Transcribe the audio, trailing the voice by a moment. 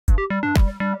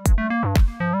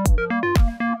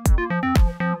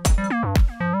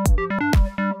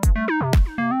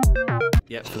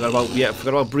forgot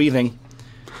about breathing.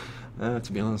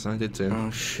 To be honest, I did too. Oh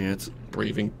shit.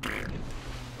 Breathing.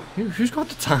 Who's got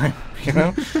the time? You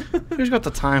know? Who's got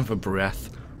the time for breath?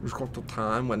 Who's got the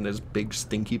time when there's big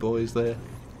stinky boys there?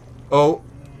 Oh.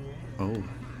 Oh.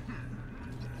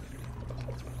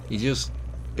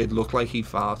 It looked like he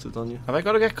farted on you. Have I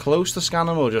got to get close to scan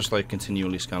him or just like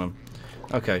continually scan him?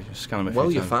 Okay, just scan him a few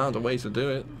Well, you times. found a way to do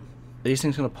it. Are these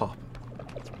things gonna pop?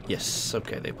 Yes,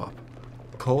 okay, they pop.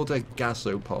 Called a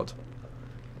gasopod.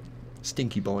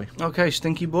 Stinky boy. Okay,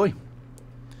 stinky boy.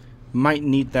 Might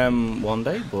need them one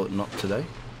day, but not today.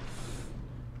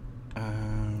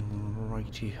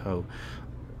 Righty-ho.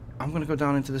 I'm gonna go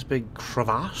down into this big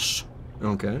crevasse.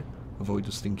 Okay. Avoid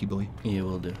the stinky boy. Yeah,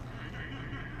 will do.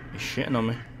 He's shitting on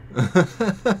me.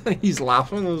 He's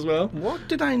laughing as well. What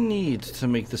did I need to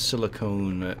make the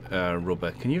silicone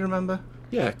rubber? Can you remember?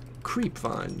 Yeah, creep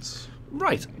vines.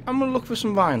 Right, I'm gonna look for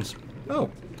some vines. Oh.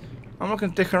 I'm not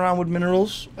gonna dick around with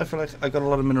minerals. I feel like I got a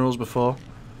lot of minerals before.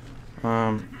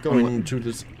 Going to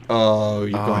this. Oh,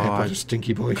 you got hit by a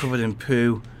stinky boy. Covered in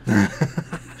poo.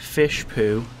 Fish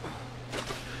poo.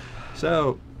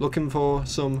 So, looking for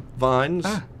some vines.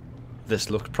 Ah, this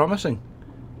looks promising.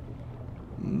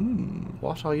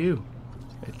 What are you?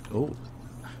 Oh,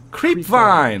 creep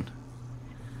vine.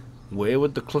 Where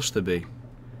would the cluster be?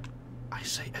 I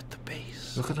say at the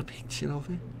base. Look at the picture of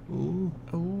it. Ooh.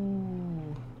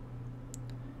 Ooh.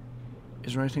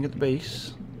 Is there anything at the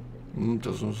base?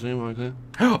 Doesn't seem like it.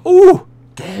 Oh!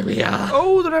 There we are.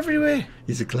 Oh, they're everywhere.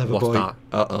 He's a clever What's boy. that?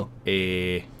 Uh-oh.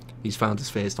 He's found his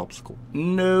first obstacle.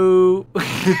 No.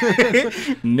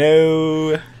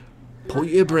 No. Put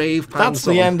your brave pants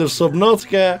That's the end of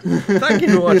Subnautica. Thank you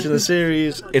for watching the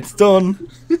series. It's done.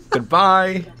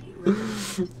 Goodbye.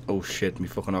 Oh shit, me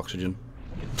fucking oxygen.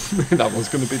 That was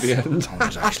going to be the end. That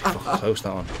was actually fucking close,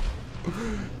 that one.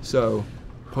 So,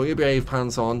 put your brave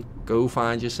pants on. Go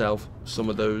find yourself some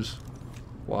of those,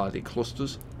 what are they,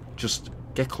 clusters? Just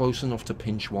get close enough to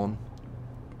pinch one.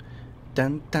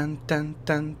 Dun dun dun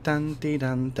dun dun dee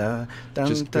dun da dun.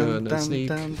 Just dun gonna sneak.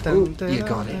 dun Oh, dun. you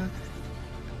got it.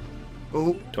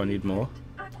 Oh, Do I need more?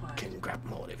 can grab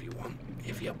more if you want,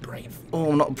 if you're brave.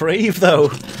 Oh, I'm not brave though.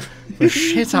 The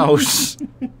shit house.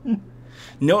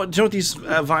 No, do you know what these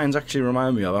vines actually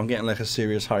remind me of? I'm getting like a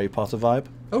serious Harry Potter vibe.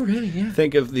 Oh, really? Yeah.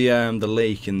 Think of the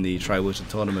lake in the Triwizard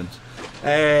Tournament.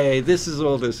 Hey, this is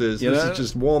all this is. You This know? is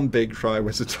just one big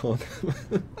Triwizard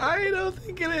Tournament. I don't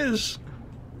think it is.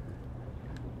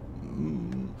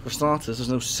 For starters, there's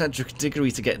no Cedric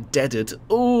Diggory to get deaded.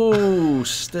 Oh,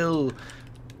 still.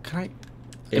 Can I?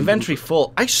 Inventory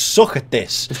full. I suck at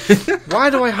this. Why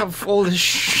do I have all this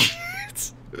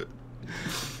shit?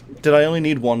 Did I only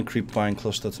need one creep vine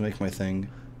cluster to make my thing?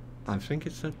 I think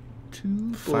it's a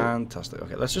 2. Fantastic.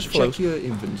 Okay, let's just float. Check your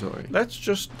inventory. Let's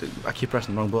just. I keep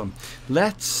pressing the wrong button.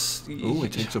 Let's. Oh,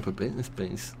 it takes up a bit of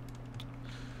space.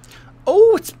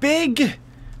 Oh, it's big.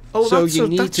 Oh, so that's you a,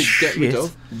 need that's to get rid shit.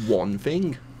 of one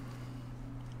thing.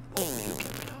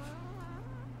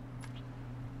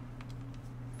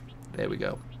 There we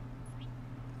go.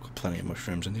 Got plenty of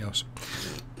mushrooms in the house.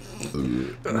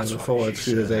 And That's I what forward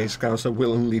she to the said. day scouts that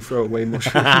willingly throw away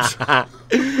mushrooms.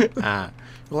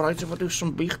 Alright, if I do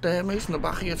some beef there, mate, in the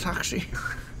back of your taxi.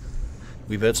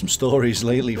 We've heard some stories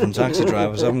lately from taxi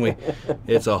drivers, haven't we?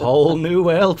 It's a whole new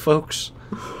world, folks.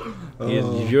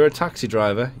 If you're a taxi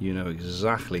driver, you know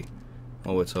exactly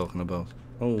what we're talking about.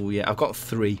 Oh, yeah, I've got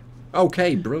 3.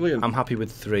 Okay, brilliant. I'm happy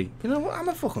with 3. You know what? I'm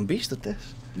a fucking beast at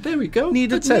this. There we go.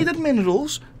 Needed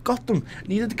minerals, got them.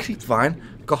 Needed a creep vine,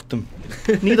 got them.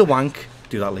 Need a wank,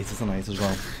 do that later tonight as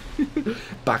well.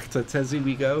 Back to Tezzy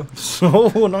we go. So,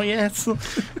 not yet.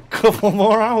 Couple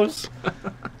more hours.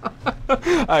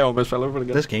 I almost fell over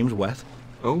again. This game's wet.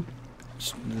 Oh?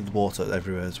 Just water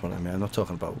everywhere is what I mean. I'm not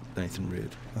talking about anything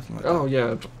rude. Nothing like that. Oh,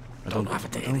 yeah. I don't have a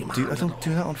daily I man don't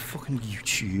do that on fucking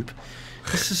YouTube.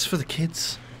 This is for the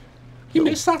kids. You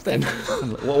missed that then.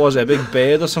 What was it? A big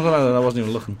bird or something? I wasn't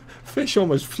even looking. Fish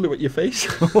almost flew at your face.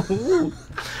 Who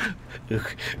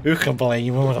can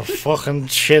blame him with a fucking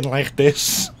chin like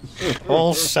this?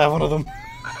 All 7 of them.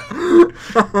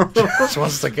 Just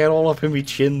wants to get all up in me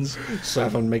chins.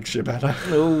 7 makes you better.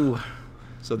 No.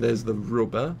 So there's the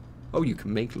rubber. Oh, you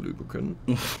can make lubricant.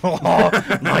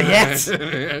 Not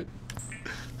yet.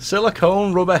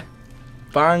 Silicone rubber.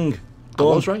 Bang. I Done.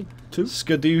 was right. 2.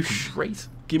 Skadoosh. Great.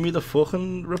 Give me the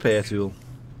fucking repair tool.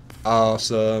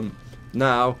 Awesome.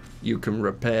 Now you can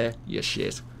repair your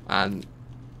shit. And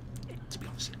to be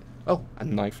honest, oh, a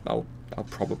knife. That'll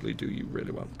probably do you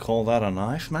really well. Call that a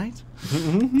knife, mate?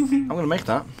 I'm gonna make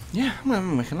that. Yeah, I'm gonna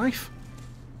make a knife.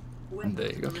 And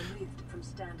there you go.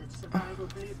 standard survival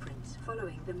blueprints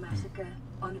following the massacre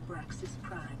on Abraxas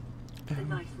Prime. The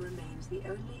knife remains the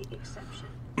only exception.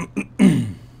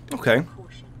 Okay.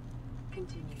 Caution.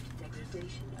 Continued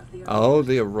degradation of the Oh,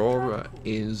 the Aurora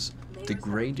is may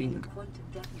degrading. result in quantum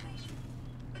detonation.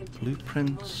 Continue to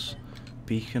Blueprints, monitor.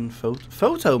 beacon,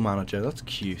 photo manager. That's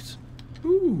cute.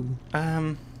 Ooh.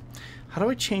 How do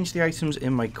I change the items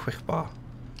in my quick bar?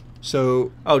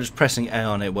 So, Oh, just pressing A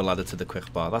on it will add it to the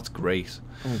quick bar. That's great.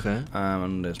 okay.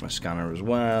 And there's my scanner as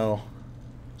well.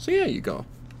 So yeah, you got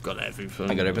everything.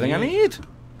 I got everything I need.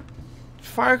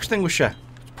 Fire extinguisher.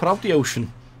 Put out the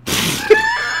ocean.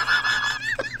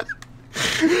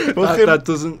 That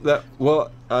doesn't. That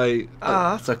what I.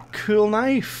 That's a cool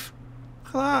knife.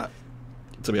 Look at that.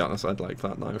 To be honest, I'd like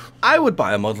that knife. I would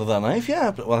buy a model of that knife, yeah.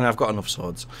 But, well, I've got enough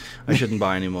swords. I shouldn't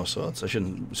buy any more swords. I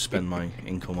shouldn't spend my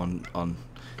income on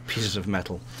pieces of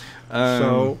metal.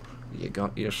 So you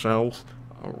got yourself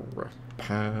a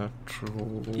repair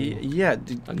tool. Yeah.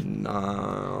 A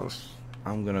nice.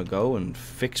 I'm gonna go and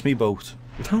fix me boat.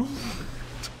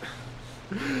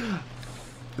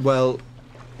 Well,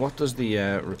 What does the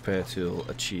repair tool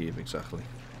achieve exactly?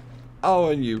 oh,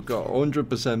 and you've got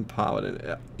 100% power in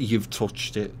it. You've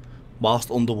touched it.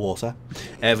 Whilst underwater,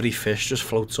 every fish just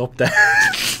floats up there.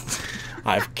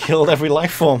 I've killed every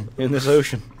life form in this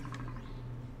ocean.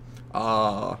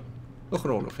 Ah, look at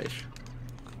all the fish.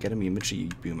 Get him inventory, you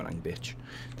boomerang bitch.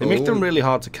 They make them Oh. really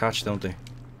hard to catch, don't they?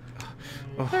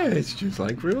 Hey, it's just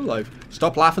like real life.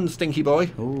 Stop laughing, stinky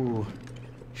boy. Ooh,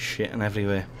 shitting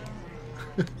everywhere.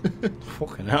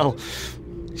 Fucking hell.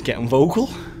 He's getting vocal.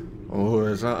 Oh,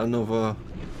 is that another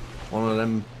one of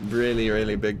them really,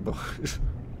 really big boys?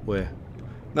 Where?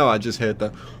 No, I just heard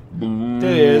that.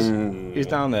 There he is. He's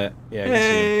down there. Yeah, I can see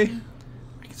him. Hey.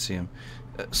 I can see him.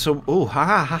 So, oh,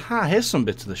 ha. Here's some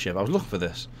bits of the ship. I was looking for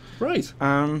this. Right.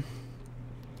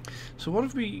 So what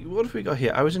have we got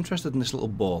here? I was interested in this little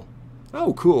ball.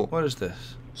 Oh, cool. What is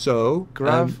this? So,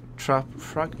 Grav trap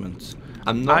fragments.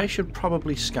 I'm not. I should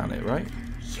probably scan it, right?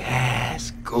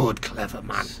 Yes, good, clever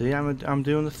man. See, I'm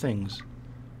doing the things.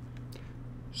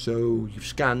 So you've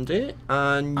scanned it,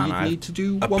 and you I've- need to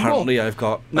do one more. Apparently, I've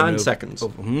got 9 seconds.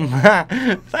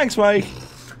 Thanks, Mike.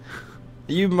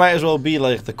 You might as well be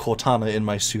like the Cortana in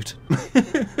my suit.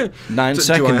 9 Do I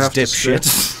seconds, have to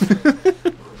dipshit.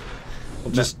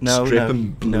 I'll just strip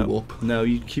and blow up. No,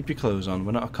 you keep your clothes on.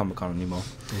 We're not at Comic Con anymore.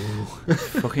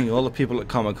 Fucking all the people at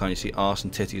Comic Con, you see arse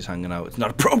and titties hanging out. It's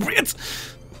not appropriate.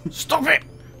 Stop it.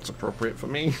 It's appropriate for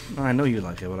me. I know you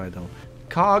like it, but I don't.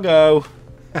 Cargo.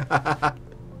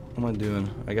 What am I doing?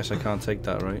 I guess I can't take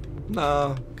that, right?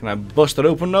 Nah. Can I bust it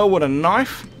open though with a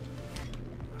knife?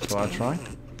 That's what I try.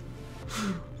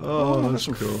 Oh, There's that's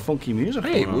some cool. funky music.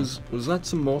 Hey, going on. was that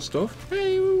some more stuff?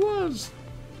 Hey, it was.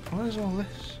 What is all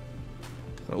this?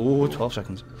 Oh, 12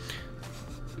 seconds.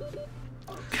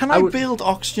 Can I I would- build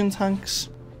oxygen tanks?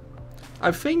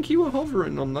 I think you were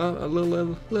hovering on that a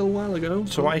little while ago.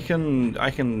 So I can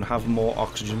have more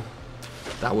oxygen.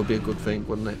 That would be a good thing,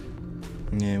 wouldn't it?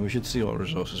 Yeah, we should see what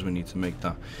resources we need to make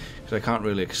that. Because I can't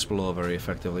really explore very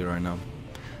effectively right now.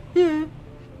 Yeah.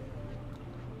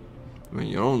 I mean,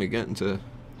 you're only getting to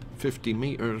 50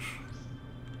 meters.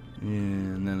 Yeah,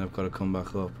 and then I've got to come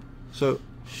back up. So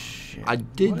Shit. I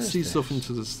What did is see this? something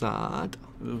to the side.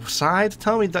 Side?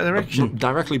 Tell me the direction.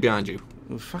 Directly behind you.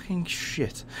 Oh, fucking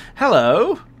shit.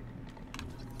 Hello?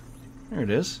 There it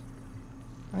is.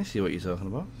 I see what you're talking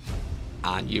about.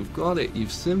 And you've got it.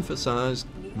 You've synthesized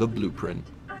the blueprint.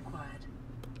 Acquired.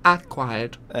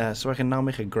 Acquired. So I can now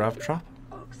make a grav trap,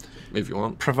 If you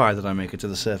want. provided I make it to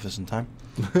the surface in time.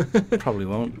 Probably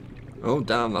won't. Oh,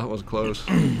 damn, that was close.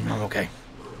 I'm okay.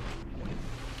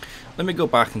 Let me go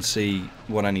back and see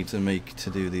what I need to make to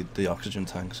do the oxygen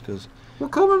tanks, because We're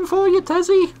coming for you,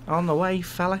 Tezzy. on the way,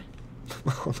 fella.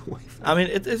 On the way. I mean,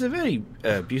 it's a very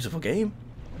beautiful game.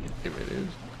 It really is.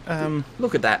 Um,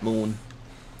 Look at that moon.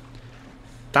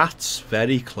 that's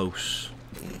very close.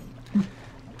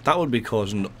 That would be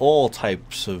causing all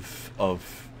types of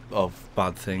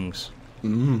bad things.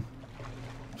 Mm.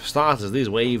 For starters, these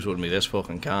waves wouldn't be this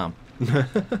fucking calm.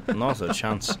 Not a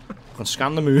chance. I can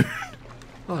scan the moon.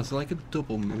 Oh, it's like a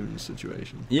double moon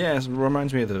situation. Yeah, it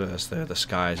reminds me of the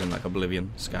skies in like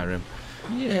Oblivion, Skyrim,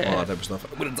 all Yeah. that type of stuff.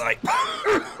 I'm gonna die.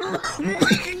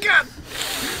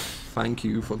 Thank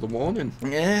you for the warning.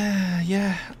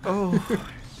 Yeah. Oh,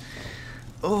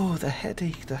 oh, the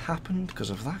headache that happened because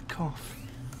of that cough.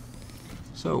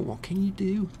 So, what can you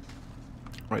do?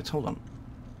 Right, hold on.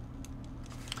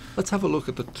 Let's have a look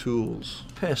at the tools.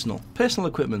 Personal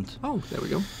equipment. Oh, there we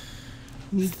go.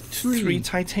 Need 3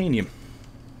 titanium,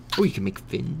 Oh, you can make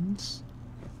fins.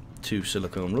 2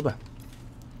 silicone rubber,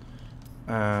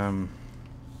 Go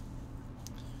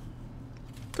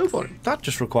for it. That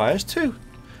just requires 2.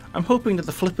 I'm hoping that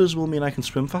the flippers will mean I can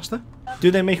swim faster.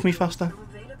 Do they make me faster?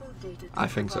 I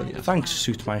think so, yeah. Thanks,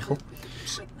 Suit Michael.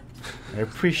 I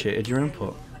appreciated your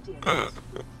input.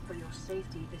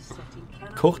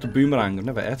 Cooked boomerang. I've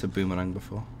never ate a boomerang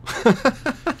before.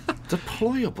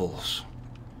 Deployables.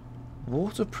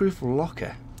 Waterproof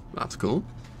locker. That's cool.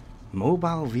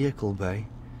 Mobile vehicle bay.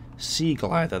 Sea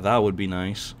glider. That would be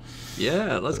nice.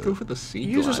 Yeah, let's go for the sea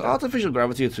Uses glider. artificial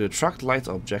gravity to attract light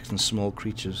objects and small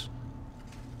creatures.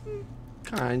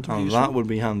 Kind of And useful. that would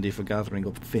be handy for gathering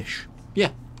up fish.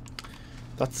 Yeah.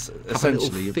 That's a little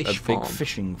essentially a fish big farm.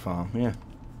 fishing farm, yeah.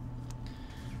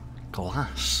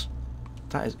 Glass.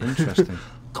 That is interesting.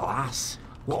 Glass.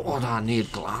 What would I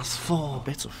need glass for?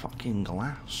 Bits of fucking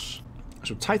glass.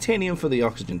 So titanium for the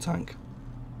oxygen tank.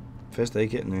 First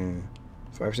aid kit, no.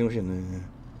 Fire extinguisher, no.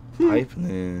 Pipe,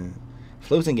 no.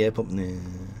 Floating air pump, no.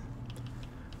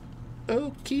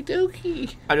 Okie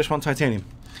dokie. I just want titanium.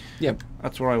 Yeah.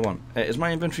 That's what I want. Is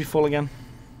my inventory full again?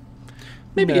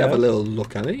 Maybe No. have a little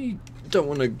look at it. You don't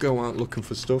want to go out looking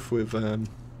for stuff with... I'm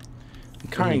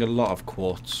carrying a lot of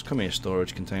quartz. Come here,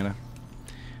 storage container.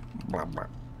 Blah, blah.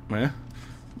 Yeah?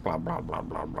 Blah, blah, blah,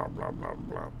 blah, blah, blah, blah,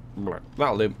 blah, blah.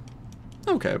 That'll do.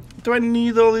 Okay. Do I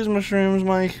need all these mushrooms,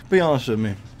 Mike? Be honest with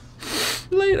me.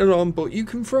 Later on, but you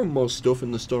can throw more stuff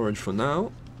in the storage for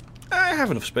now. I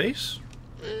have enough space.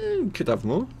 Could have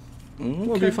more.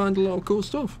 Well, Okay. you find a lot of cool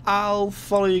stuff. I'll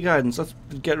follow your guidance. Let's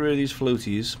get rid of these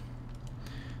floaties.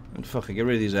 And fuck it, get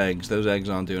rid of these eggs. Those eggs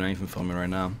aren't doing anything for me right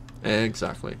now.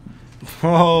 Exactly.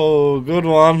 Oh, good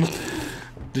one.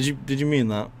 Did you mean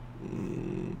that?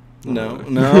 No.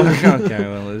 Okay,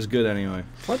 well, it was good anyway.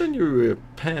 Why don't you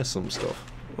repair some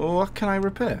stuff? Well, what can I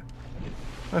repair?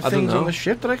 Are don't things know. on the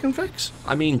ship that I can fix?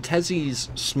 I mean,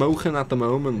 Tezzies smoking at the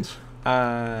moment.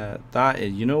 That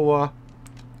is, you know what?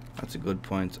 That's a good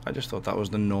point. I just thought that was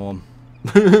the norm.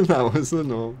 That was the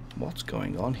norm. What's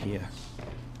going on here?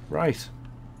 Right.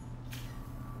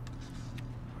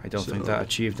 I don't think that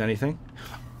achieved anything.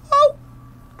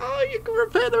 Oh, you can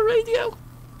repair the radio.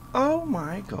 Oh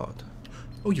my god.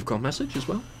 Oh, you've got a message as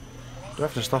well? Do I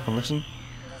have to stop and listen?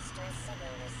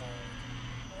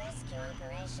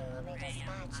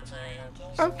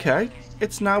 Okay,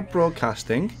 it's now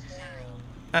broadcasting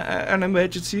an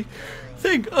emergency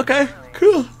thing. Okay,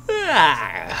 cool.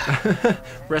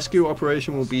 Rescue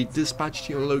operation will be dispatched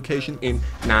to your location in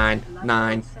 9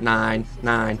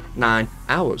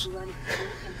 hours.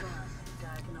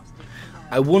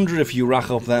 I wonder if you rack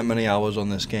up that many hours on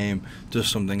this game, does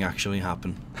something actually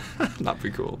happen? That'd be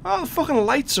cool. Oh, the fucking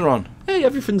lights are on. Hey,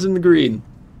 everything's in the green.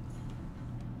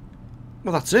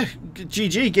 Well, that's it.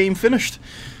 GG, game finished.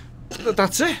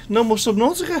 That's it. No more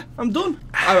Subnautica. I'm done.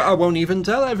 I won't even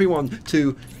tell everyone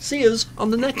to see us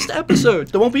on the next episode.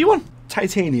 There won't be one.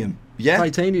 Titanium. Yeah?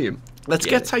 Titanium. Let's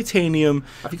Yeah. get titanium.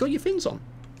 Have you got your fins on?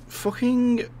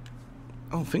 Fucking... I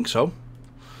don't think so.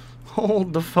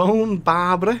 Hold the phone,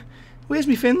 Barbara. Where's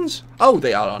me fins? Oh,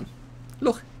 they are on.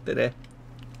 Look, they're there.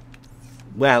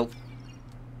 Well,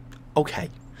 okay.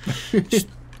 Just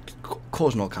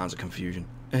causing all kinds of confusion.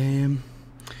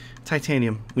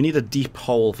 Titanium. We need a deep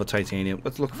hole for titanium.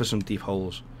 Let's look for some deep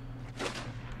holes.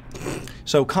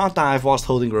 So, can't dive whilst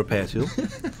holding a repair tool.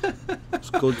 It's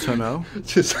good to know.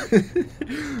 Just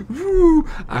woo,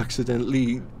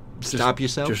 accidentally stab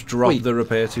yourself. Just drop Wait, the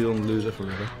repair tool and lose it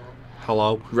forever.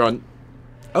 Hello? run.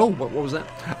 Oh, what was that?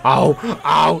 Ow!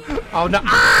 Ow! Oh no!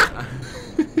 Ah!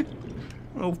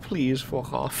 Oh, please,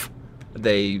 fuck off.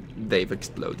 They've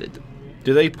exploded.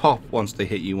 Do they pop once they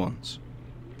hit you once?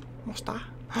 What's that?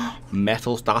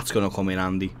 Metals, that's gonna come in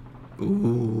handy.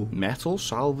 Ooh. Metal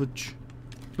salvage.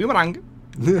 Boomerang.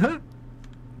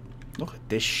 Look at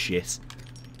this shit.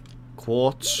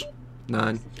 Quartz.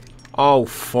 9. Oh,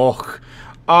 fuck.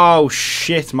 Oh,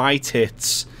 shit, my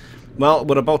tits. Well,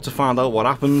 we're about to find out what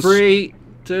happens. 3,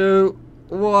 2,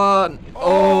 1.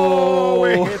 Oh,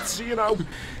 it Oh! hit zero.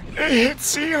 It hit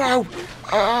zero.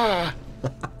 Ah.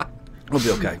 We'll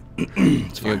be okay.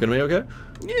 It's You're fine. gonna be okay?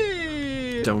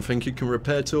 Yeah. Don't think you can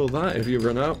repair tool that if you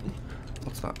run out.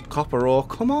 What's that? Copper ore.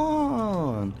 Come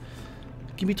on.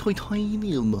 Give me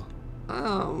titanium.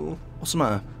 Oh, What's the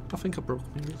matter? I think I broke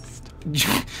my wrist.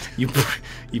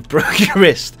 you broke your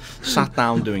wrist. Sat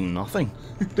down doing nothing.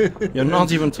 You're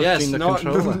not even touching the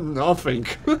controller. Nothing.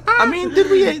 I mean, did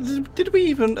we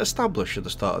even establish at the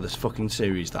start of this fucking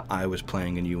series that I was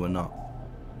playing and you were not?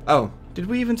 Oh, Did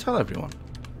we even tell everyone?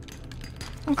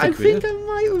 I we think did. I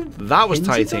might have. That was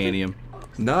hinted at it. titanium.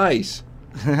 Nice.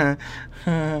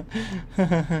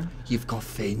 You've got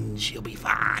fins. You'll be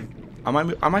fine.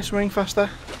 Am I swimming faster?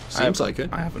 Seems like it.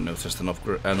 I haven't noticed an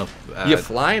upgrade. You're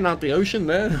flying out the ocean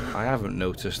there. I haven't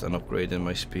noticed an upgrade in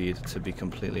my speed, to be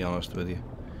completely honest with you.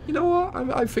 You know what?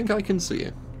 I think I can see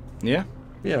it. Yeah?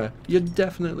 Yeah, you're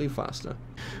definitely faster.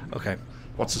 Okay.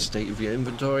 What's the state of your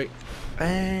inventory?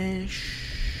 We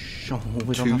don't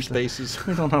 2 have spaces.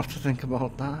 To, we don't have to think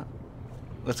about that.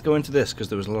 Let's go into this, because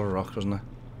there was a lot of rocks, wasn't there?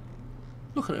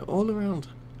 Look at it all around.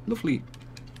 Lovely.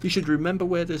 You should remember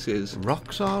where this is.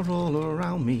 Rocks are all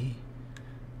around me.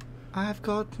 I've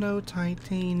got no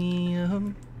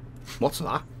titanium. What's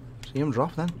that? See him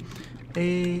drop then?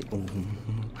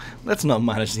 Let's not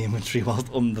manage the inventory whilst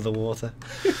under the water.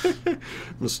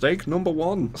 Mistake number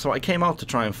 1. So I came out to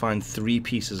try and find 3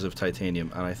 pieces of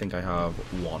titanium, and I think I have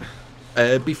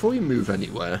 1. Before you move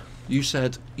anywhere, you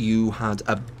said you had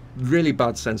a really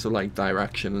bad sense of like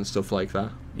direction and stuff like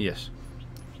that. Yes.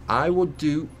 I would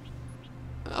do...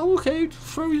 Oh, okay,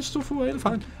 throw your stuff away,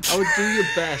 fine. I would do your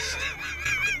best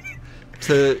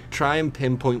to try and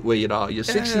pinpoint where you are. You're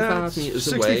 65 metres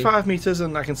away. 65 metres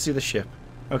and I can see the ship.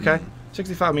 Okay?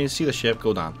 65 metres, see the ship,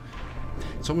 go down.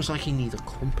 It's almost like you need a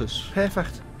compass.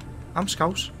 Perfect. I'm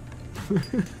Scouse.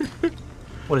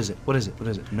 What is it? What is it? What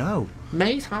is it? No.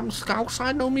 Mate, I'm Scouse.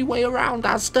 I know me way around,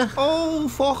 Asda. Oh,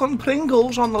 fucking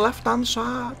Pringles on the left-hand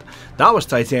side. That was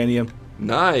titanium.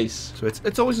 Nice. So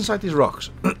it's always inside these rocks.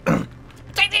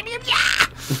 Titanium,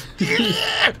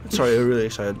 yeah! Sorry, I'm really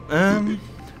excited. A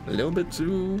little bit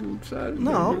too excited.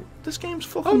 No, this game's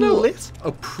fucking lit.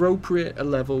 Appropriate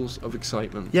levels of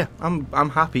excitement. Yeah, I'm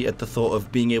happy at the thought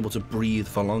of being able to breathe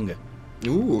for longer.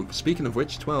 Ooh, speaking of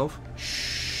which, 12.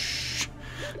 Shh.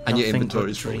 And your Nothing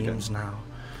inventory's but full again. dreams now.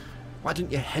 Why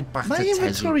didn't you head back My to Tezzy?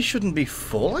 inventory shouldn't be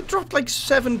full. I dropped like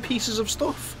 7 pieces of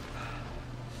stuff.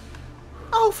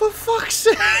 Oh, for fuck's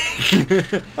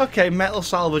sake! Okay, metal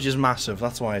salvage is massive.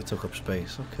 That's why it took up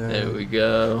space. Okay. There we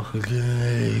go.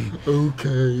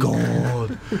 Okay.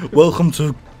 God. Welcome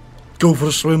to Go for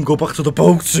a Swim, Go Back to the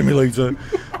Boat Simulator.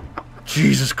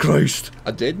 Jesus Christ.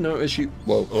 I did notice you...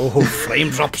 Whoa. Oh, flame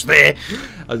drops there.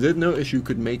 I did notice you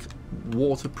could make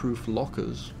waterproof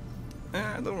lockers.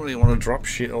 I don't really want to drop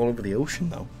shit all over the ocean,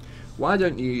 though. Why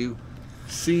don't you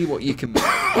see what you can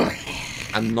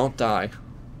make and not die?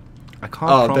 I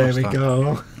can't promise there we that.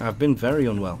 go. I've been very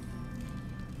unwell.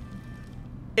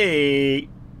 Hey.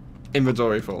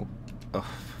 Inventory full. Oh,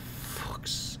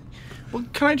 fuck's sake. Well,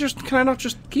 can I not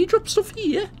just... Can you drop stuff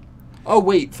here? Oh,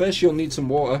 wait. First you'll need some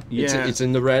water. Yeah. It's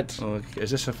in the red. Oh, is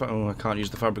this a... Oh, I can't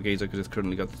use the fabricator because it's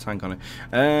currently got the tank on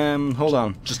it. Hold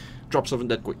on. Just drop something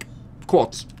dead quick.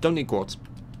 Quartz. Don't need quartz.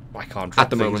 I can't drop At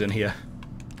the things moment. in here.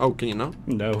 Oh, can you not?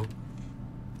 No.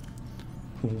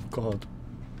 Oh, God.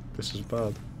 This is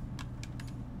bad.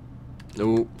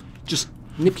 No. Just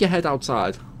nip your head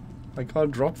outside. I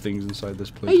can't drop things inside this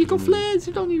place. Hey, you got flares.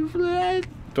 You don't need flares.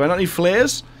 Do I not need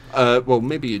flares? Well,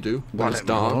 maybe you do. Well, When it's let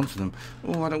me hold on dark. to them.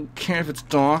 Oh, I don't care if it's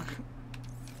dark.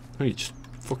 Oh, you just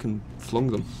fucking flung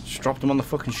them. Just drop them on the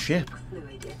fucking ship.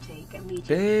 Fluid intake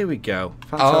immediately. There we go.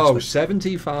 Oh, Fantastic.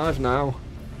 75 now.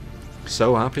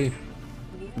 So happy.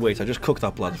 Wait, I just cooked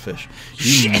that bladder fish. You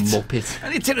Shit! muppet.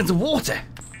 And it's into water.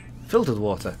 Filtered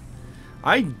water.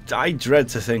 I dread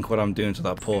to think what I'm doing to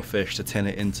that poor fish to turn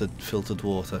it into filtered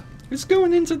water. It's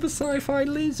going into the sci-fi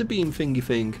laser beam thingy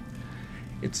thing.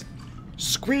 It's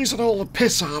Squeezing all the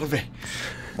piss out of it.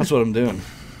 That's what I'm doing.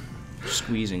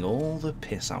 Squeezing all the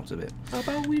piss out of it. how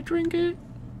about we drink it?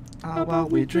 How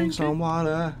about we drink some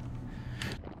water?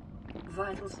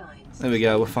 Vital signs. There we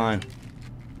go, we're fine.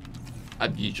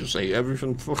 And you just say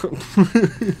everything fucking.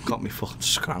 Got me fucking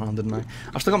scran, didn't I?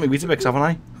 I've still got my Weetabix, haven't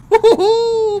I?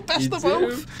 Woohoo! Best You of do.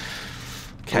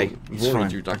 both. Okay, it's Warned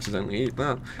fine. you'd accidentally eat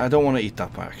that. I don't want to eat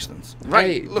that by accident.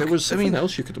 Right, look, there was I something mean,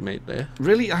 else you could have made there.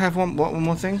 really, I have one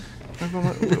more thing?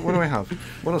 What do I have?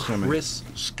 What else can I make? Chris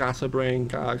Scatterbrain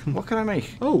gag. What can I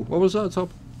make? Oh, what was that top?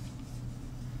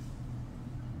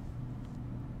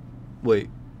 Wait.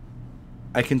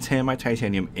 I can turn my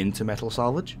titanium into metal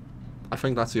salvage? I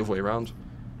think that's the other way around.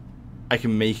 I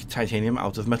can make titanium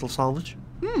out of metal salvage?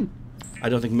 Hmm. I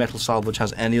don't think metal salvage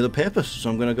has any other purpose, so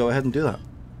I'm going to go ahead and do that.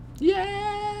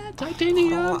 Yeah,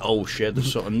 titanium. Oh shit,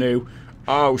 there's something new.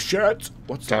 Oh shit!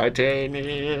 What's that?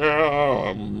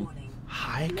 Titanium. Warning.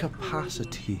 High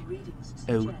capacity. Readings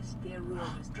Oh. suggest the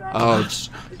aurora's drag Oh. Glass!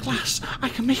 Glass! I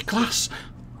can make glass!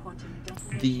 quantum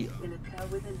detonation The- will occur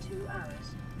within 2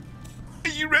 hours.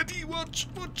 Are you ready? Watch!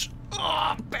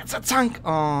 Oh, better tank!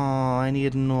 Oh, I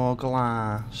need no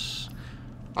glass.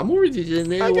 I'm already in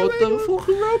there. What the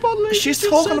fucking robot lady She's just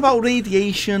talking said. about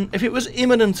radiation. If it was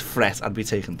imminent threat, I'd be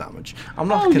taking damage. I'm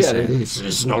not Oh, yeah, concerned.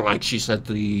 it's not like she said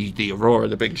the Aurora,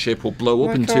 the big ship, will blow up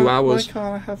Why in can't- 2 hours. Why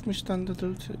can't I have my standard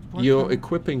route? You're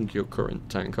equipping your current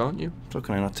tank, aren't you? So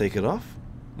can I not take it off?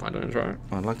 Why don't you try it?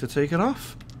 I'd like to take it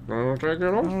off. I'll take it I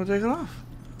off. want to take it off.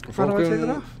 How do I take it Fucking-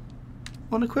 off?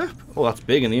 Unequip. Oh, that's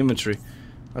big in the inventory.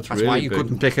 That's That's really why you big.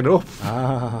 couldn't pick it up.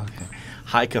 Ah, okay.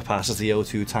 High capacity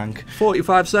O2 tank.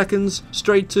 45 seconds,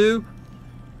 straight to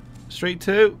Straight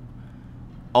to.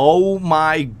 Oh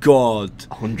my god.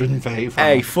 135.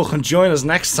 Hey, fucking join us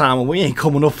next time and we ain't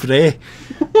coming up for there.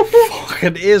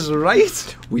 Fucking is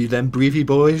right. We them breathy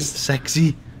boys.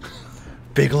 Sexy.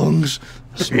 Big lungs.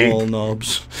 Small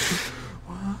knobs.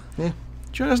 Yeah.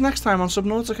 Join us next time on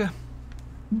Subnautica.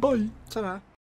 Bye. Ta-da.